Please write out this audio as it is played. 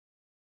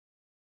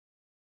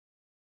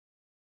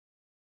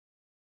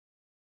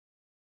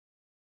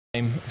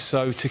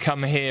So to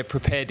come here,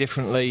 prepare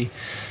differently,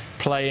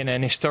 play in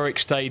an historic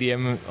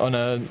stadium on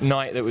a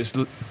night that was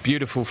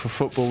beautiful for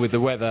football with the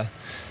weather,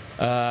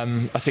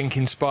 I think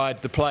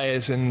inspired the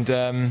players, and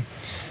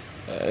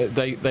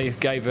they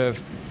gave a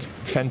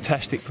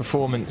fantastic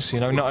performance. You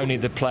know, not only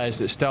the players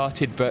that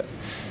started, but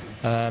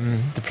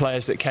the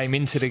players that came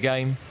into the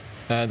game.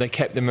 They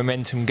kept the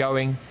momentum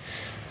going.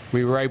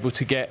 We were able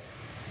to get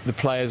the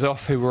players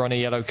off who were on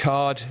a yellow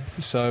card,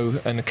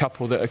 and a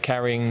couple that are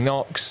carrying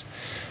knocks.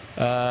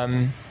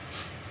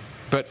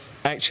 But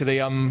actually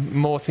I'm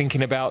more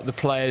thinking about the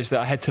players that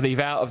I had to leave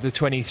out of the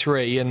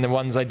 23 and the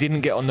ones I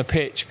didn't get on the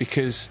pitch,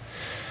 because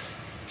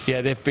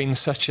they've been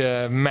such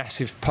a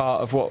massive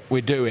part of what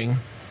we're doing,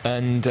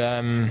 and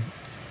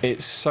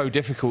it's so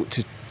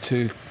difficult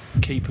to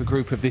keep a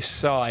group of this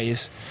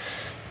size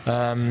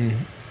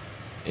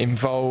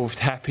involved,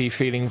 happy,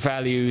 feeling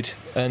valued,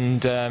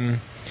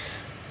 and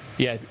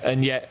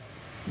yet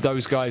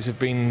those guys have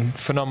been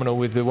phenomenal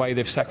with the way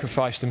they've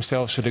sacrificed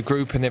themselves for the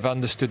group, and they've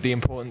understood the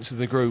importance of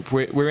the group.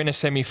 We're in a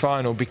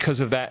semi-final because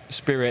of that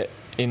spirit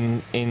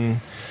in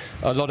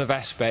a lot of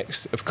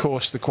aspects. Of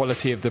course, the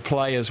quality of the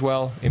play as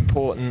well,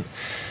 important.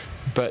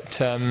 But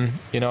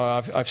you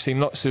know, I've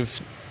seen lots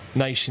of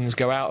nations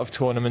go out of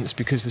tournaments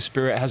because the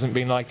spirit hasn't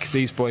been like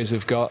these boys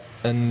have got,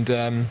 and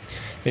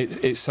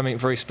it's something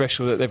very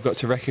special that they've got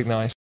to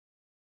recognise.